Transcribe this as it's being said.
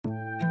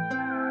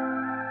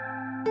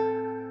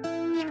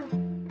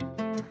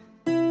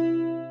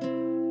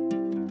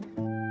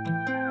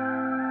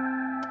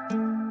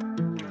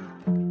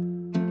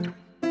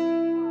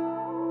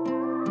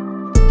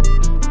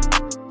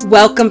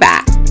Welcome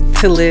back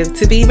to Live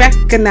to Be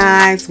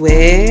Recognized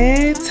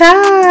with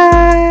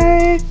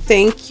Ty.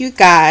 Thank you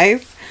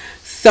guys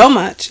so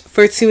much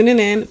for tuning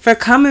in, for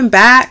coming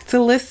back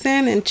to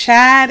listen and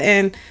chat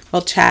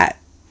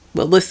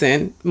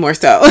listen more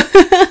so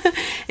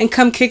and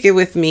come kick it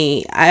with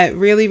me. It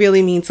really,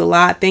 really means a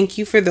lot. Thank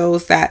you for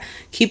those that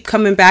keep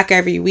coming back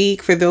every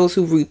week, for those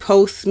who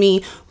repost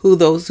me,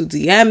 those who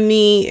DM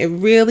me. It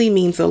really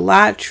means a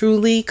lot,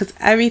 truly, because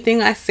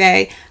everything I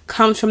say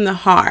comes from the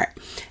heart.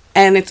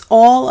 And it's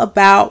all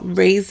about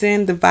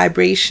raising the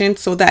vibration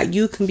so that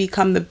you can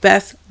become the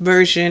best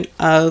version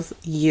of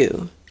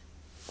you.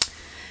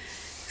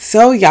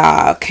 So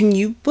y'all, can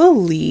you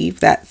believe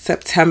that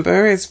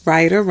September is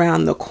right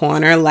around the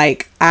corner?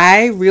 Like,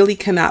 I really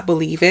cannot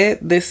believe it.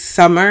 This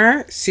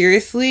summer,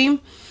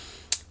 seriously,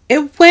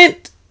 it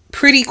went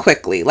pretty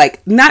quickly.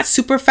 Like, not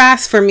super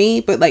fast for me,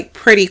 but like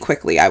pretty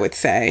quickly, I would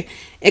say.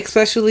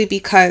 Especially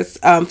because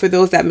for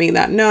those that may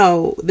not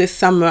know, this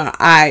summer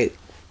I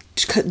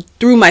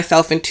threw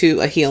myself into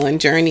a healing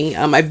journey.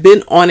 I've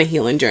been on a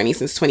healing journey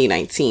since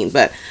 2019,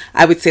 but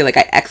I would say like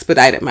I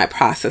expedited my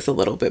process a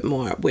little bit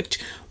more, which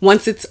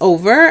once it's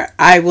over,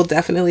 I will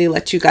definitely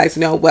let you guys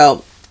know.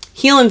 Well,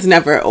 healing's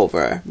never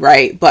over,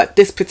 right? But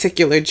this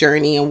particular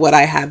journey and what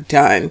I have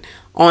done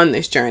on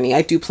this journey,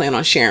 I do plan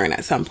on sharing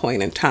at some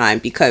point in time,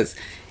 because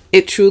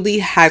it truly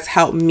has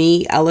helped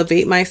me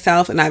elevate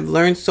myself, and I've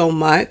learned so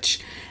much.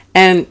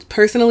 And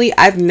personally,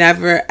 I've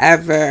never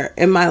ever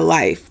in my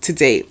life to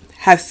date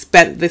have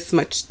spent this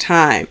much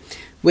time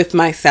with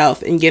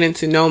myself and getting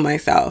to know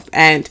myself.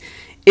 And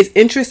it's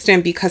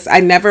interesting because I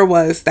never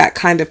was that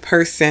kind of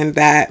person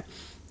that,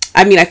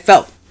 I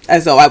felt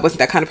as though I wasn't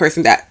that kind of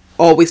person that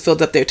always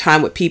filled up their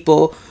time with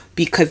people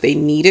because they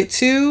needed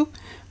to.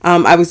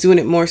 I was doing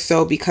it more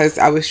so because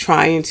I was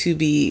trying to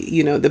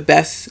be, the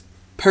best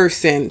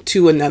person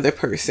to another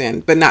person,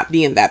 but not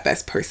being that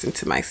best person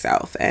to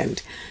myself.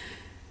 And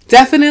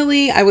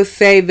definitely, I would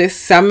say this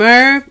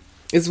summer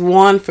is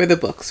one for the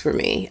books for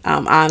me,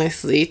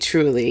 honestly,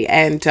 truly.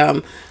 And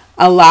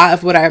a lot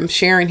of what I'm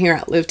sharing here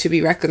at Live to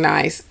Be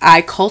Recognized,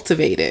 I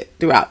cultivated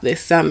throughout this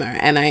summer.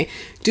 And I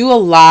do a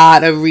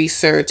lot of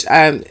research,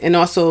 and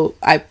also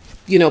I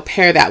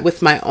pair that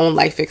with my own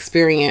life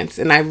experience.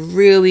 And I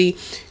really,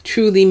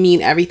 truly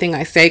mean everything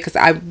I say, because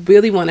I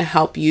really want to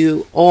help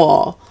you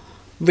all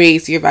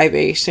raise your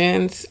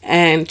vibrations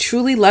and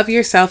truly love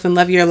yourself and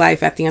love your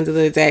life at the end of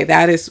the day.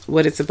 That is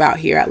what it's about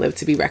here at Live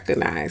to Be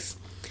Recognized.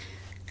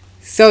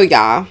 So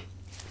y'all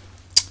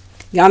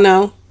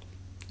know,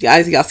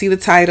 y'all see the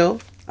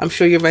title. I'm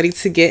sure you're ready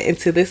to get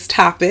into this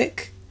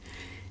topic.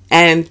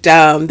 And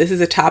this is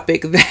a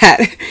topic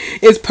that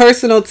is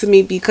personal to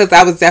me, because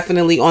I was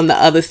definitely on the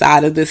other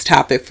side of this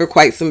topic for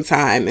quite some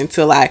time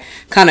until I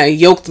kind of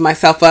yoked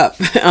myself up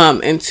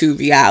into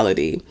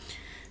reality.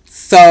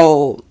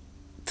 So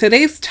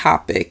today's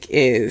topic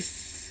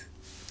is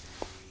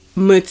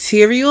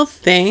material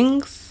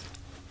things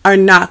are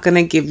not going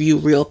to give you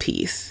real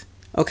peace.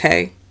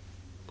 Okay?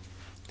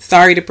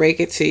 Sorry to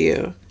break it to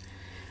you.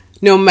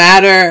 No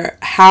matter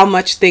how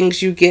much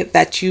things you get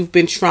that you've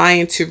been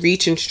trying to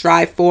reach and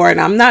strive for,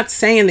 and I'm not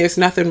saying there's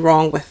nothing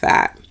wrong with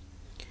that,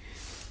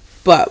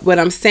 but what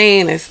I'm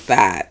saying is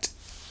that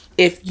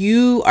if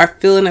you are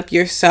filling up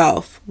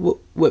yourself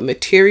with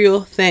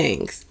material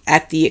things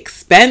at the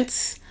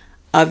expense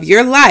of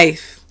your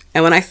life,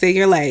 and when I say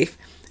your life,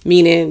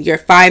 meaning your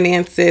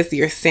finances,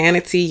 your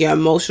sanity, your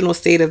emotional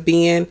state of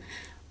being,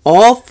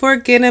 all for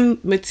getting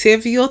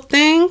material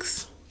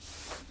things,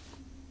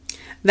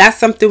 that's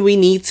something we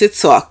need to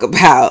talk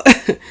about.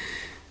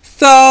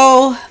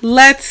 So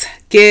let's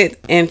get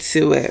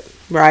into it,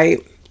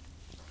 right?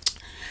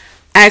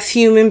 As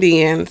human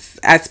beings,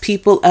 as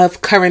people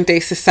of current day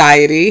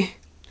society,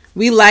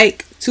 we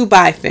like to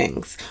buy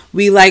things.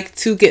 We like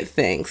to get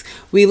things.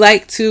 We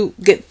like to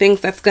get things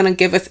that's going to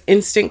give us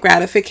instant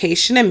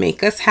gratification and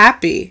make us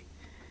happy.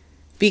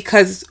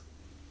 Because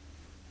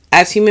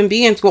as human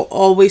beings, we're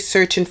always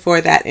searching for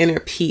that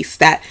inner peace,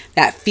 that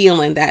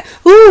feeling, that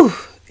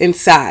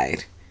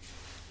inside.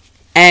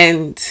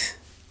 And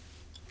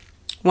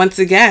once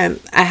again,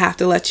 I have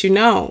to let you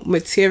know,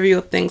 material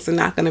things are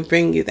not going to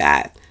bring you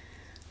that.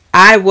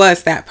 I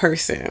was that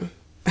person.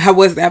 I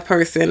was that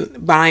person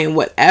buying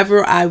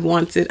whatever I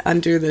wanted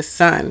under the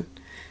sun.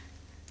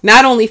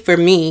 Not only for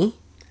me,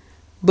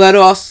 but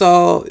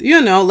also,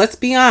 let's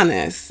be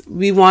honest.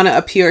 We want to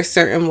appear a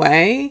certain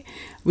way.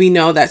 We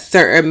know that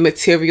certain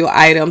material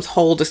items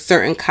hold a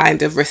certain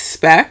kind of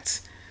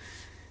respect.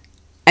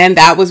 And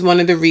that was one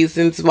of the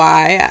reasons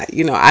why,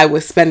 I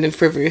was spending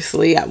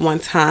frivolously at one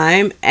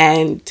time.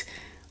 And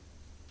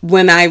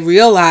when I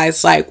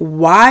realized, like,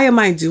 why am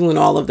I doing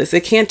all of this?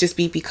 It can't just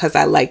be because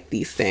I like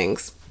these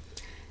things.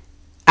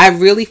 I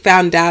really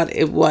found out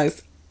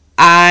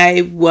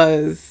I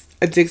was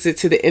addicted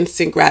to the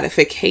instant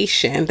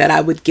gratification that I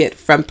would get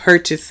from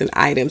purchasing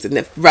items and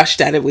the rush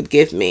that it would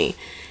give me.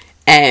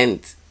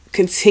 And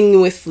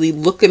continuously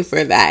looking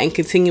for that and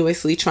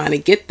continuously trying to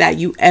get that,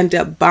 you end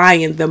up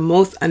buying the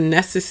most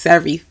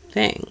unnecessary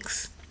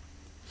things.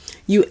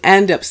 you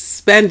end up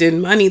spending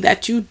money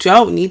that you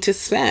don't need to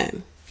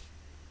spend.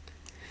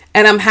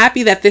 And I'm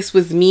happy that this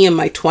was me in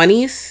my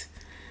 20s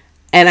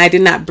and I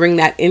did not bring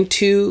that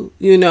into,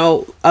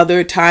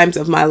 other times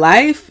of my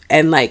life.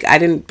 And like, I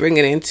didn't bring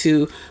it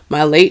into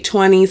my late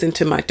 20s,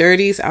 into my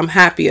 30s. I'm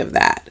happy of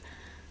that.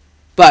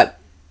 But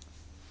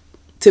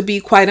to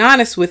be quite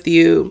honest with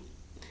you,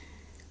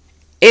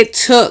 it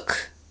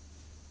took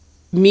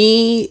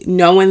me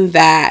knowing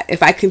that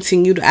if I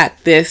continued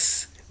at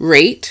this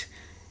rate,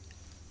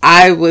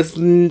 I was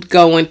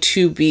going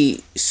to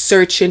be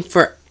searching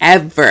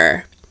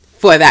forever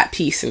for that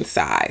peace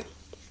inside.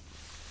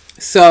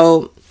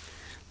 So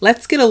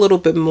let's get a little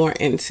bit more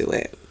into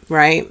it,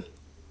 right?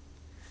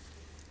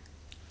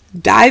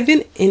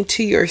 Diving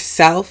into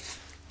yourself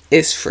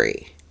is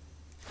free.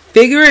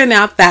 Figuring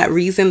out that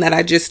reason that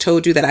I just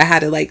told you that I had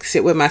to like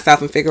sit with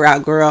myself and figure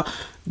out, girl,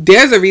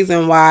 there's a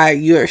reason why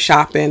you're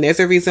shopping.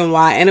 There's a reason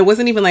why. And it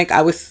wasn't even like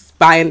I was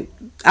buying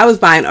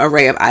an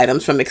array of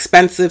items from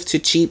expensive to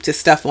cheap to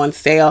stuff on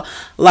sale.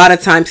 A lot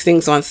of times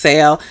things on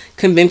sale,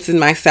 convincing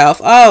myself,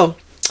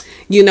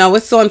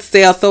 it's on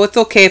sale, so it's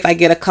okay if I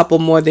get a couple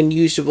more than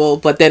usual,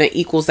 but then it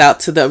equals out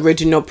to the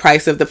original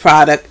price of the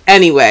product.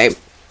 Anyway,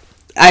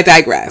 I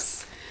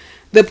digress.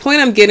 The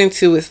point I'm getting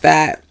to is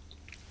that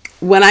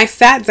when I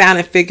sat down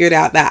and figured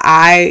out that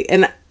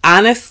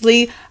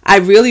honestly, I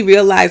really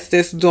realized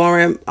this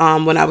during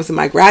when I was in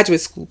my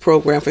graduate school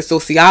program for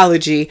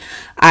sociology.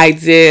 I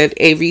did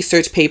a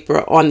research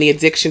paper on the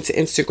addiction to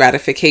instant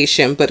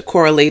gratification, but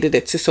correlated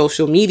it to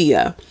social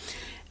media.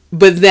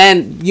 But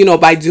then,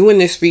 by doing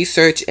this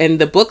research and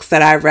the books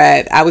that I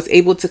read, I was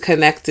able to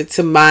connect it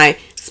to my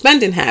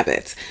spending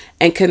habits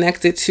and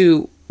connect it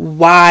to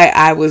why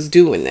I was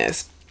doing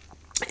this.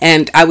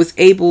 And that was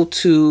able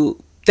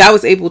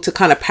to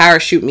kind of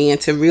parachute me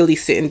into really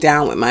sitting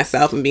down with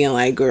myself and being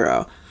like,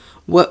 girl,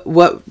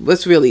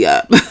 what's really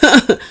up?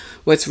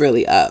 What's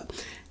really up?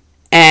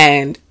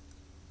 And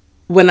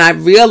when I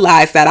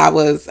realized that I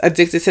was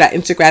addicted to that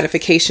instant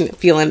gratification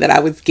feeling that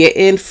I was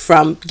getting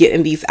from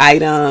getting these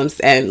items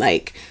and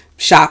like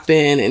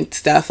shopping and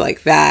stuff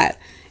like that,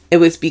 it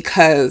was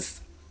because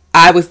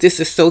I was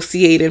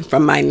disassociating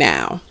from my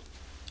now.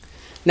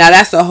 Now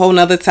that's a whole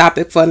nother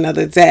topic for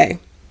another day.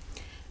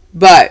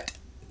 But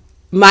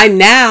my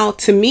now,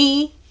 to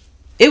me,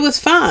 it was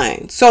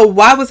fine. So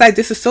why was I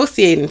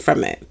disassociating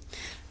from it?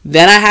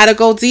 Then I had to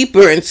go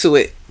deeper into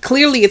it.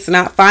 Clearly it's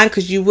not fine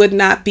because you would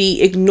not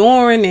be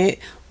ignoring it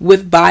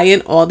with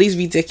buying all these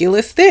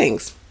ridiculous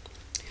things.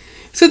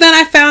 So then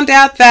I found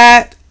out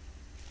that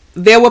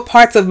there were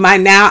parts of my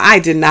now I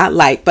did not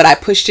like, but I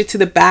pushed it to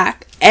the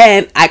back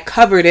and I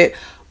covered it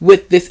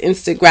with this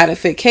instant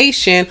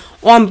gratification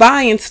on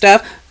buying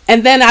stuff.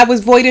 And then I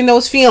was voiding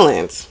those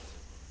feelings.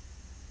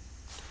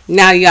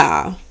 Now,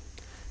 y'all,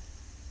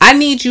 I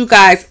need you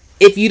guys,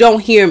 if you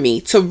don't hear me,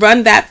 to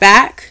run that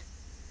back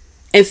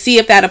and see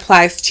if that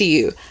applies to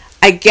you.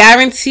 I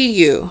guarantee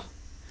you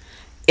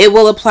it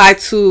will apply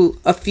to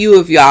a few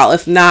of y'all,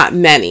 if not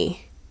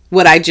many,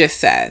 what I just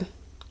said.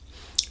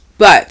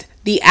 But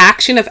the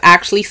action of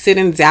actually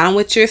sitting down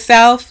with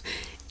yourself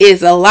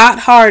is a lot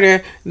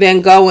harder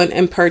than going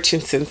and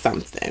purchasing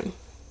something.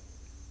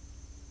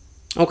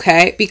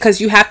 Okay?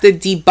 Because you have to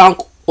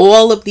debunk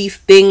all of these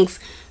things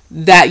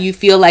that you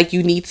feel like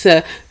you need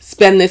to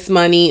spend this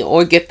money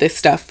or get this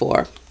stuff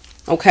for.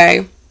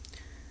 Okay?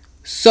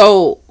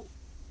 So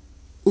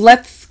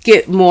let's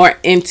get more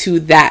into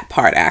that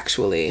part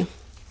actually.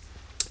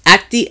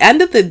 At the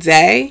end of the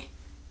day,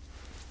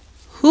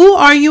 who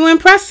are you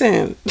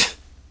impressing?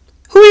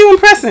 Who are you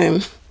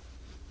impressing?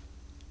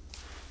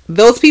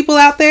 Those people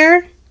out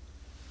there?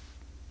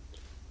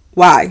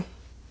 Why?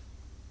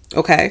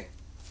 Okay.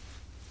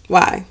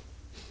 Why?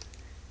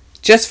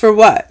 Just for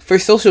what? For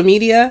social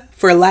media?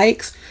 For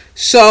likes?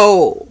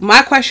 So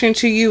my question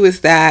to you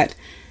is that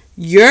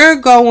you're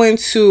going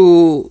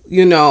to,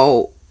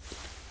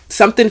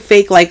 something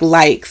fake like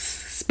likes,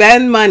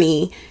 spend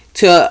money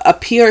to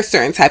appear a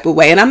certain type of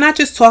way. And I'm not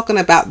just talking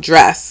about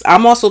dress.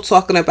 I'm also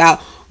talking about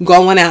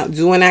going out,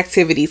 doing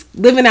activities,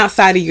 living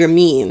outside of your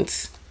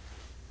means.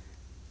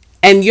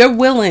 And you're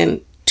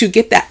willing to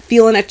get that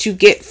feeling that you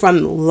get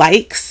from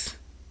likes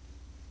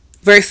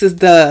versus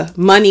the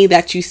money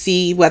that you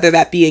see, whether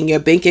that be in your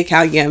bank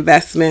account, your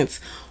investments,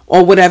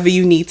 or whatever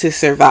you need to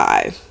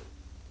survive.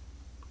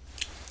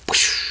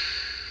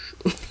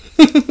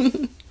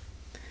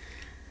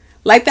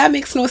 Like, that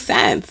makes no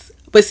sense.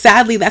 But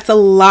sadly, that's a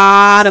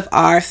lot of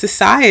our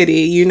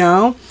society,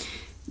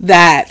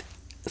 that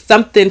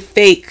something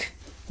fake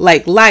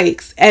like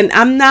likes. And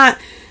I'm not,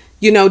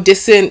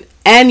 dissing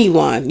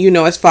anyone,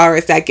 as far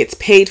as that gets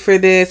paid for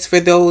this, for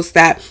those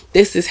that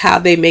this is how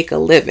they make a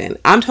living.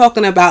 I'm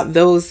talking about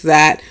those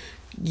that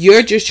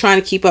you're just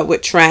trying to keep up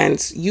with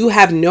trends. You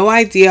have no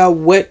idea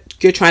what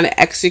you're trying to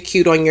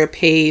execute on your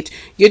page.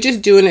 You're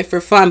just doing it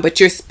for fun, but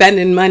you're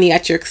spending money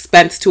at your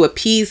expense to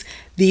appease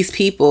these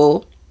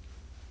people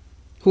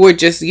who are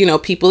just,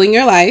 people in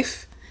your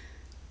life,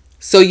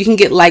 so you can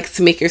get likes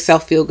to make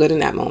yourself feel good in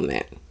that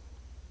moment.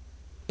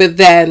 But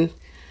then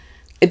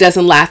it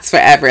doesn't last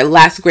forever. It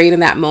lasts great in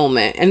that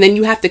moment. And then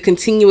you have to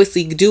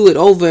continuously do it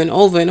over and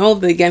over and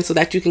over again so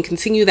that you can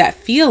continue that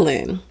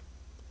feeling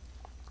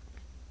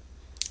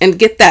and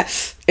get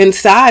that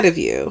inside of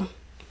you.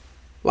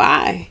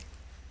 Why?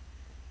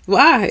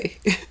 Why?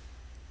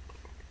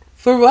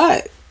 For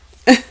what?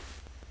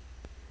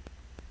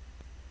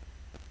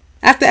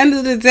 At the end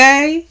of the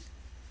day,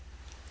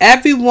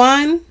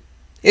 everyone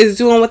is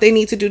doing what they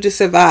need to do to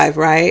survive,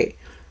 right?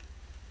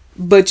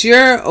 But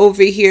you're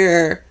over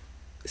here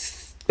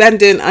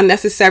spending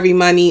unnecessary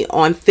money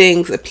on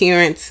things,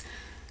 appearance,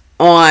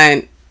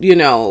 on,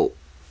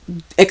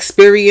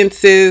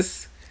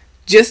 experiences,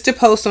 just to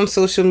post on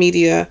social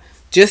media,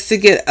 just to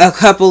get a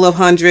couple of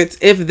hundreds,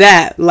 if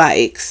that,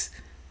 likes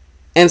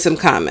and some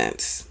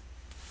comments.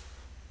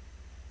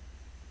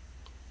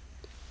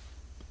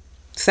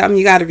 Something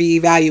you got to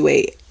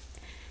reevaluate.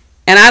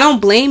 And I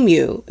don't blame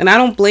you. And I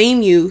don't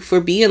blame you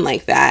for being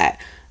like that.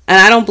 And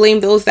I don't blame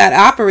those that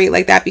operate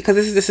like that, because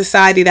this is the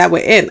society that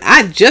we're in.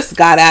 I just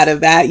got out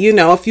of that,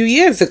 a few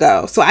years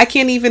ago. So I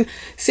can't even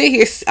sit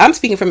here. I'm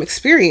speaking from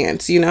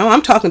experience,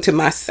 I'm talking to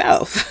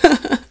myself.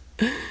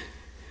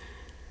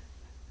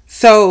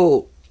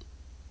 So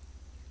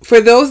for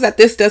those that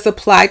this does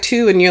apply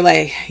to, and you're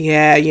like,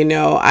 yeah,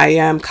 I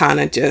am kind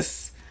of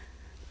just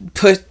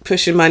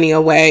pushing money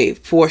away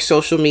for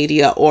social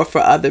media or for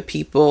other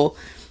people,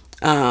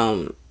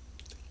 I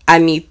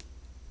need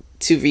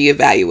to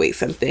reevaluate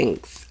some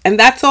things. And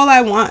that's all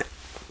I want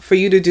for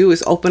you to do,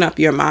 is open up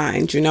your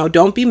mind.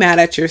 Don't be mad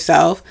at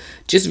yourself.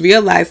 Just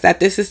realize that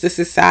this is the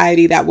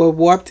society that we're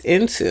warped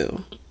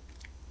into.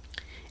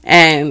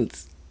 And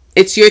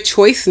it's your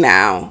choice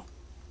now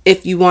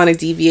if you want to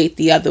deviate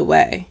the other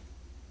way,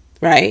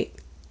 right?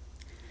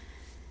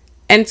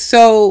 And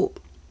so,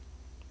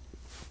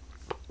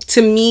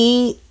 to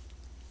me,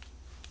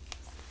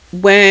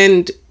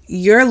 when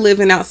you're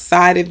living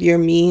outside of your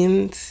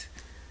means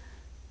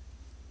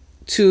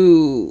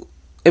to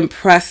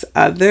impress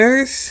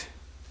others,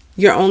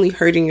 you're only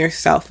hurting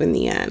yourself in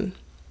the end.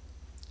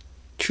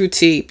 True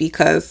tea,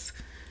 because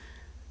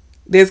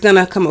there's going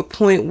to come a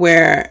point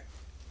where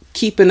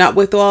keeping up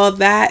with all of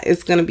that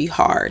is going to be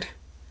hard.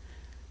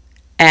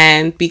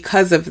 And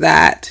because of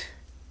that,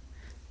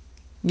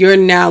 you're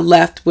now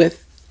left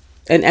with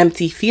an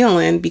empty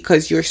feeling,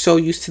 because you're so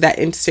used to that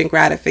instant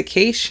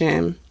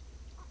gratification,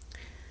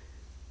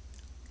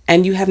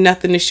 and you have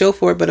nothing to show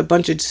for it but a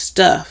bunch of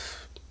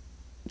stuff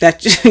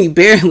that you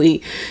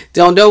barely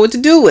don't know what to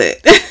do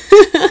with.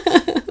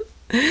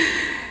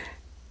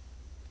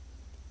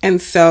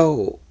 And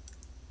so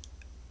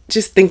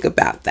just think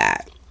about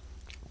that.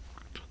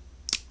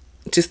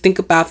 Just think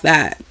about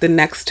that the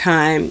next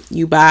time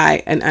you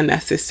buy an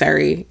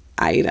unnecessary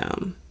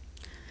item.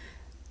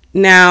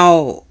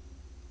 Now,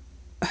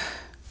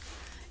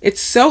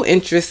 it's so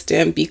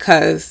interesting,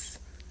 because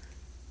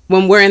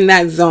when we're in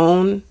that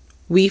zone,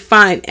 we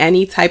find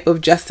any type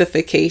of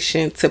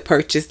justification to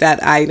purchase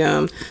that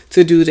item,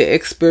 to do the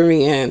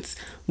experience,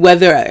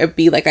 whether it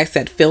be, like I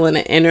said, filling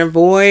an inner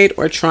void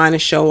or trying to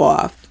show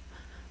off.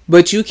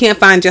 But you can't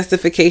find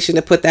justification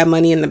to put that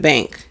money in the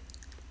bank,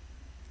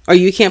 or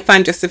you can't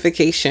find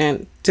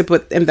justification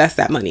to invest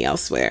that money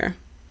elsewhere.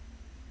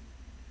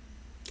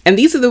 And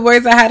these are the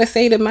words I had to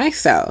say to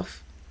myself.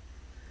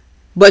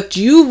 But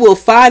you will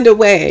find a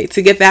way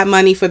to get that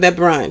money for the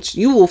brunch.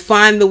 You will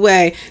find the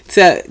way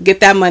to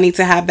get that money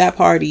to have that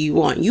party you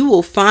want. You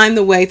will find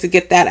the way to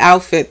get that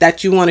outfit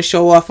that you want to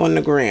show off on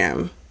the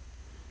gram.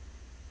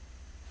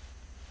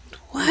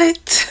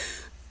 What?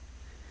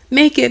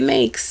 Make it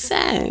make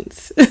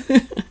sense.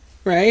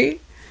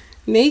 Right?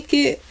 Make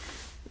it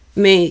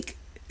make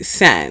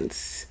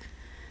sense.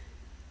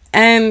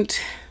 And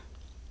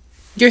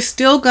you're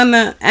still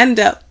gonna end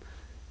up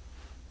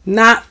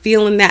not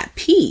feeling that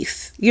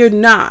peace. You're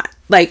not.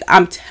 Like,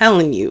 I'm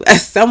telling you,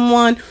 as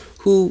someone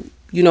who,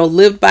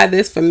 lived by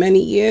this for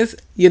many years,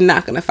 you're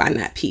not going to find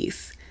that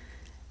peace.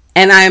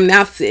 And I am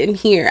now sitting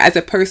here as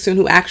a person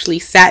who actually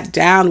sat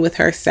down with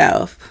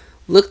herself,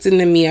 looked in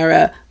the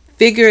mirror,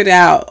 figured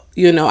out,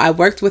 I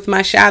worked with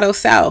my shadow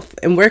self.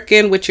 And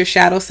working with your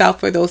shadow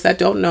self, for those that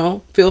don't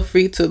know, feel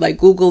free to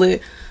Google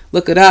it,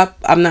 look it up.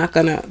 I'm not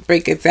going to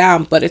break it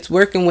down, but it's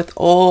working with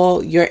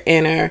all your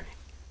inner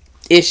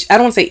I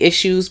don't want to say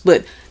issues,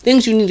 but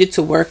things you needed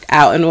to work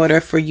out in order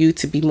for you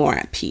to be more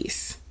at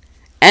peace.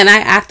 And I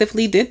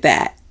actively did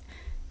that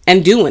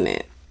and doing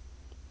it.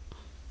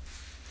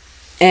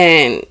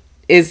 And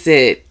is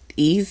it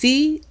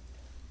easy?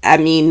 I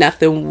mean,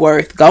 nothing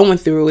worth going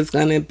through is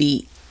going to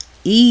be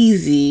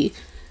easy,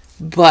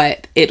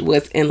 but it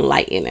was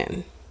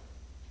enlightening.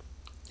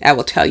 I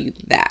will tell you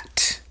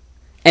that.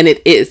 And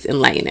it is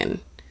enlightening.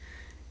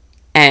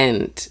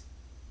 And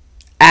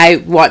I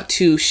want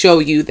to show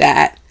you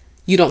that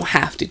you don't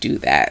have to do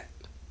that.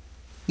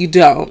 You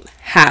don't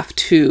have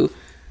to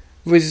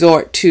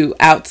resort to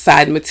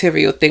outside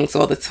material things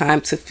all the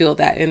time to fill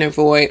that inner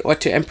void or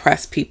to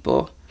impress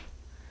people.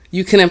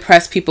 You can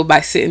impress people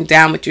by sitting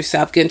down with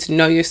yourself, getting to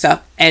know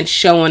yourself, and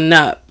showing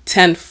up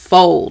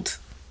tenfold.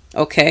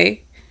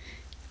 Okay?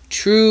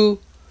 True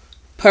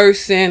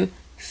person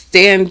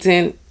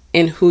standing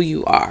in who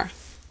you are.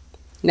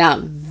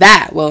 Now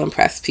that will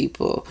impress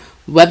people,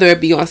 whether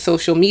it be on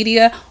social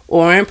media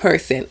or in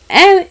person.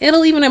 And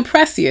it'll even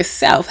impress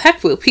yourself.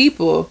 Heck with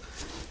people,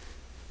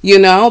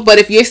 but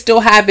if you're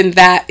still having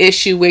that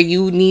issue where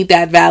you need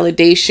that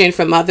validation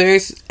from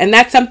others, and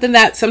that's something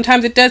that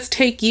sometimes it does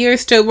take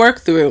years to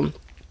work through,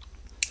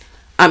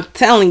 I'm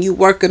telling you,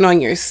 working on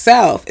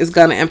yourself is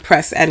going to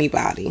impress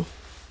anybody,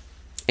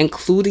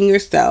 including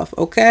yourself,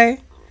 okay?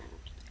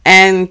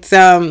 And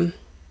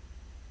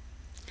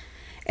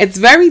it's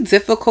very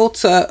difficult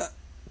to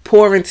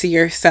pour into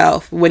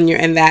yourself when you're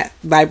in that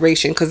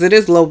vibration, because it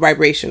is low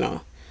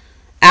vibrational.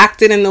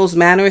 Acting in those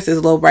manners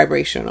is low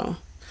vibrational.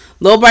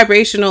 Low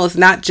vibrational is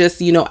not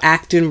just,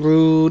 acting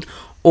rude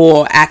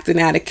or acting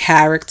out of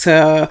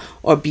character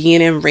or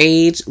being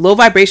enraged. Low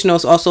vibrational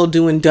is also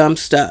doing dumb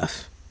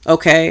stuff,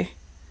 okay?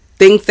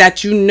 Things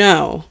that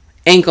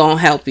ain't gonna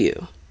help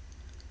you,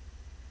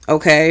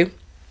 okay?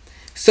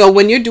 So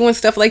when you're doing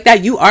stuff like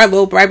that, you are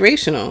low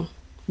vibrational.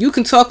 You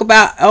can talk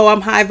about, oh,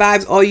 I'm high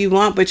vibes all you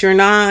want, but you're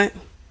not.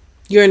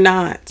 You're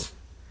not.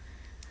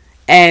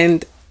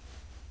 And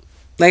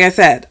like I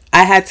said,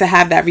 I had to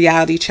have that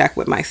reality check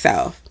with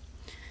myself.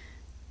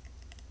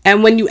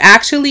 And when you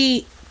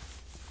actually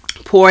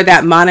pour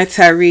that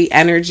monetary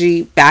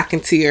energy back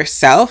into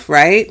yourself,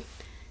 right?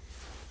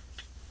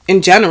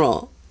 In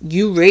general,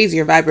 you raise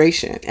your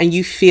vibration and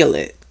you feel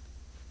it.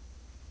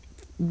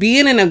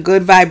 Being in a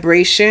good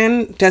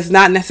vibration does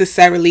not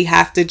necessarily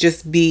have to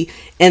just be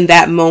in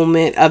that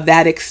moment of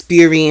that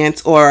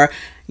experience or,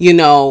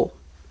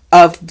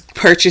 of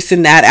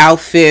purchasing that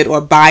outfit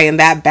or buying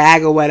that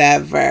bag or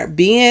whatever.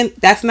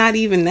 That's not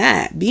even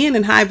that. Being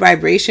in high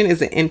vibration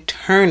is an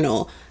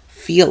internal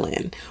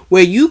feeling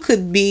where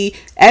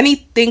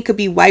anything could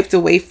be wiped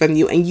away from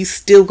you and you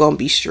still gonna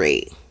be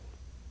straight.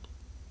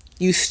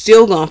 You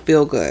still gonna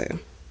feel good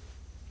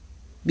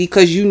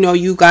because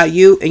you got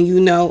you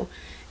and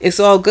it's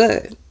all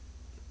good.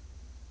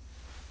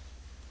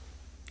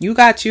 You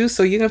got you,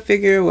 so you can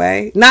figure a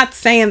way. Not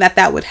saying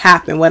that would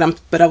happen. What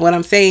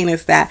I'm saying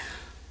is that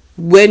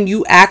when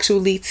you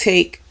actually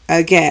take,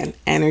 again,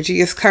 energy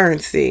is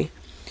currency,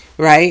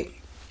 right?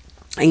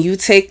 And you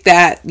take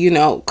that,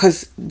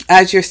 because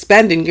as you're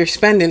spending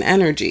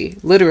energy,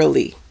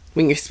 literally,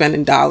 when you're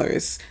spending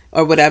dollars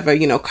or whatever,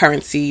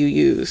 currency you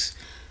use.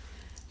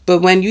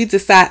 But when you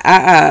decide,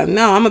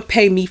 no, I'm going to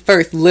pay me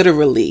first,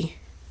 literally,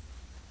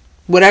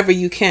 whatever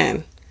you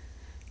can.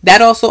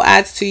 That also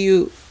adds to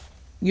you,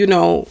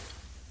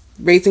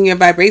 raising your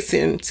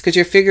vibrations, because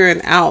you're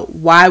figuring out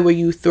why were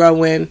you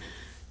throwing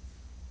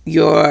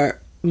your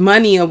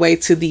money away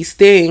to these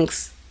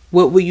things.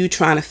 What were you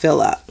trying to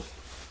fill up?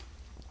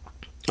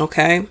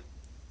 Okay.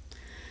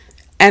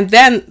 And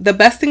then the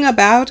best thing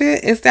about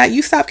it is that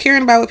you stop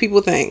caring about what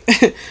people think.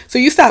 So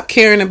you stop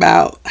caring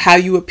about how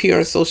you appear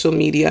on social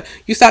media.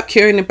 You stop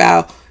caring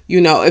about,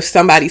 if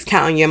somebody's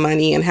counting your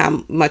money and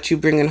how much you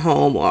bringing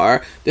home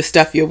or the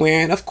stuff you're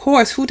wearing. Of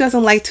course, who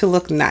doesn't like to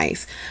look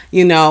nice?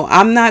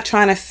 I'm not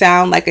trying to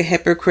sound like a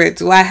hypocrite.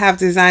 Do I have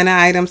designer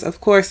items?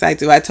 Of course I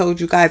do. I told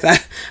you guys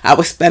I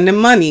was spending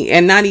money,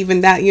 and not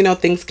even that,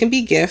 things can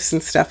be gifts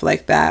and stuff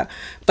like that.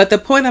 But the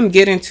point I'm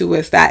getting to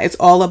is that it's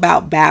all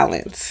about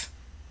balance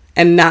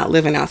and not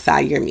living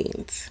outside your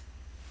means.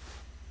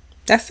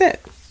 That's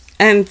it.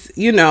 And,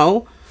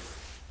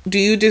 do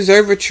you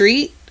deserve a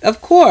treat? Of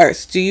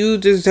course. Do you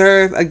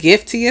deserve a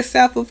gift to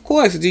yourself? Of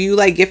course. Do you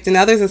like gifting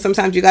others and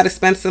sometimes you got to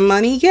spend some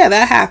money? Yeah,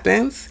 that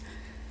happens.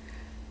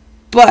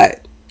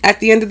 But at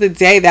the end of the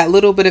day, that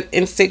little bit of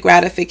instant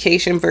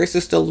gratification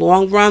versus the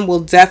long run will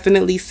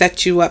definitely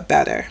set you up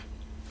better.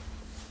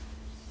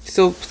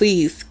 So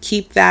please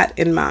keep that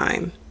in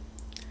mind.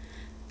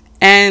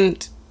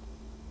 And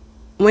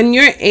when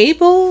you're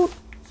able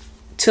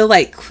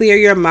to clear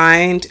your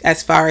mind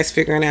as far as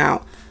figuring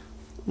out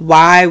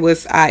why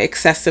was I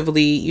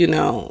excessively,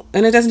 and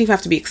it doesn't even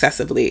have to be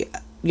excessively,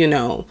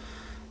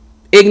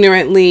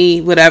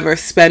 ignorantly, whatever,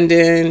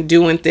 spending,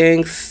 doing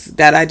things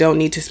that I don't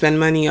need to spend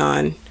money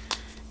on.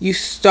 You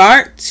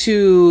start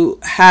to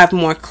have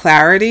more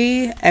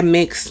clarity and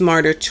make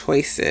smarter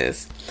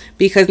choices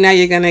because now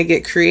you're going to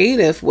get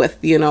creative with,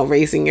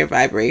 raising your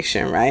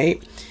vibration,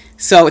 right?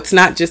 So it's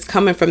not just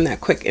coming from that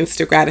quick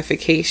instant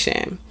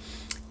gratification.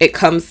 It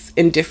comes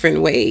in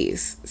different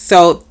ways.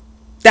 So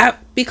that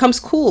becomes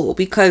cool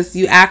because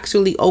you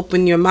actually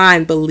open your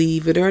mind,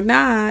 believe it or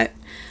not.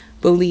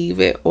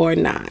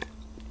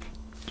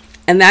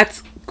 And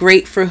that's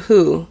great for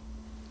who?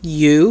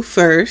 You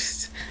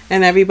first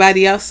and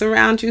everybody else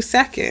around you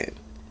second.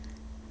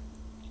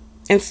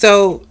 And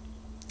so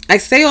I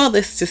say all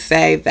this to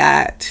say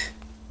that,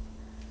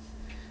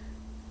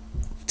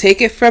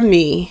 take it from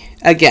me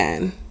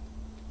again,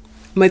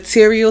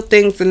 material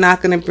things are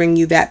not going to bring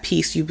you that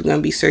peace you're going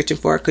to be searching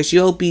for, because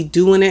you'll be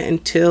doing it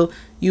until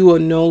you are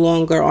no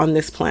longer on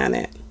this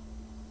planet.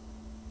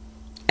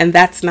 And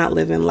that's not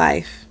living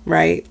life,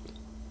 right?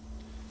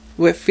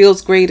 What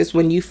feels great is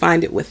when you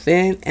find it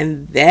within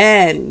and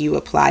then you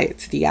apply it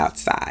to the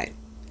outside.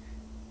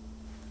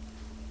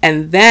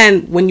 And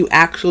then when you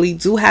actually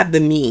do have the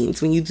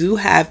means, when you do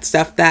have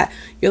stuff that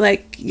you're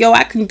like, yo,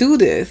 I can do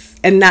this,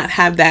 and not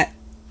have that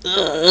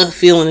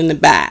feeling in the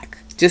back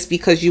just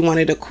because you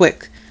wanted a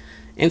quick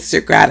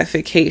instant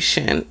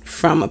gratification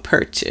from a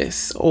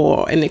purchase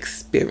or an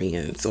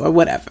experience or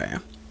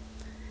whatever.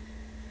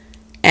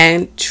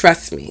 And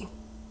trust me,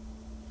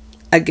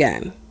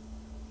 again,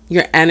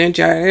 your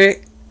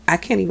energetic, I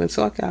can't even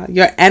talk, y'all.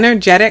 Your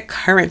energetic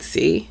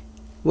currency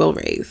will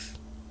raise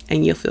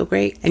and you'll feel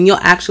great. And you'll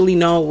actually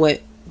know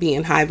what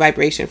being high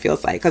vibration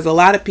feels like. Because a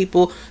lot of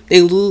people,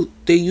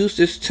 they use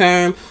this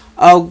term,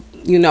 oh,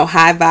 you know,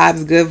 high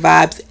vibes, good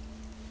vibes.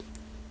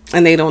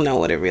 And they don't know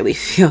what it really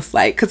feels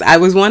like. Because I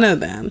was one of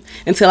them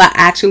until I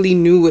actually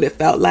knew what it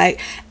felt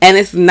like. And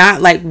it's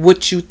not like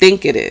what you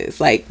think it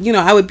is. Like, you know,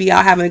 I would be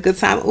out having a good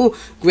time. Oh,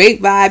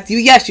 great vibes.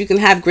 Yes, you can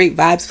have great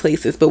vibes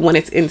places. But when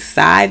it's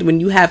inside, when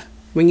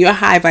you're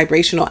high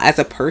vibrational as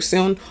a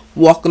person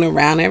walking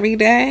around every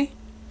day,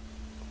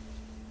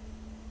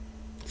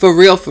 for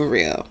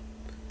real,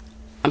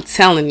 I'm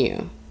telling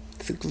you,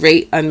 it's a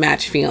great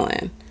unmatched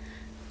feeling.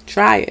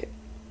 Try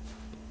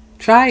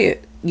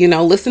it. You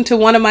know, listen to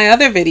one of my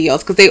other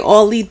videos because they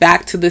all lead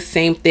back to the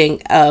same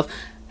thing of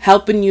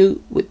helping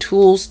you with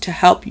tools to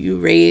help you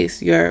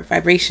raise your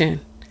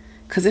vibration.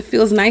 Because it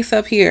feels nice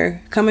up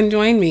here. Come and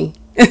join me.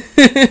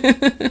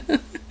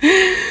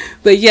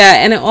 But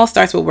yeah, and it all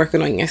starts with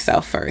working on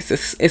yourself first.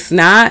 It's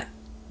not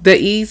the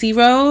easy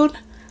road,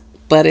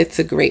 but it's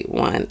a great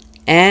one.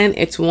 And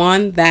it's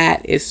one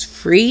that is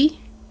free.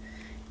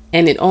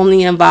 And it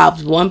only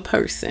involves one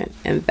person.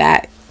 And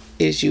that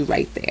is you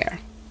right there.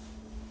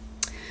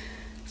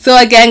 So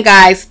again,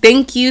 guys,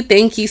 thank you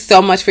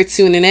so much for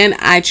tuning in.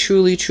 I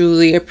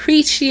truly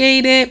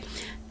appreciate it.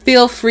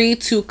 Feel free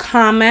to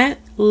comment,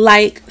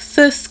 like,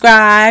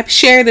 subscribe,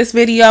 share this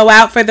video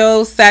out for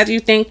those that you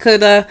think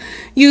could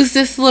use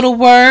this little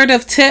word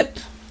of tip.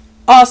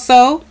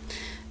 Also,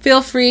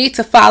 feel free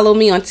to follow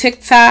me on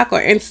TikTok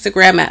or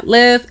Instagram at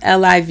live,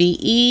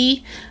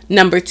 LIVE,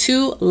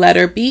 2,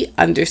 letter B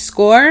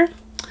 _.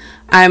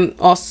 I'm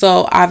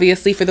also,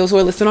 obviously, for those who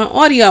are listening on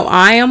audio,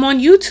 I am on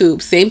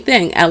YouTube. Same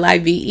thing,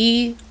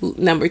 LIVE,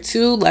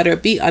 2, letter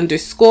B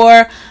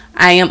 _.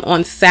 I am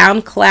on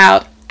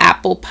SoundCloud,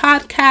 Apple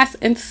Podcasts,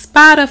 and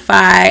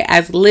Spotify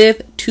as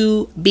Live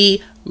to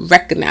Be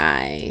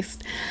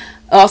Recognized.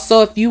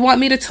 Also, if you want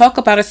me to talk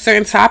about a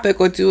certain topic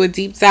or do a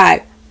deep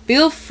dive,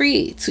 feel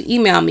free to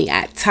email me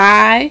at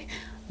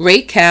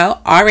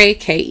Raquel,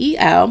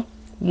 RAKEL,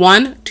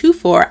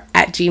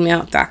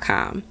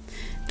 124@gmail.com.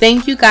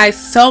 Thank you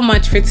guys so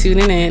much for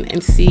tuning in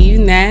and see you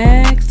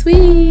next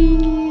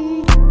week.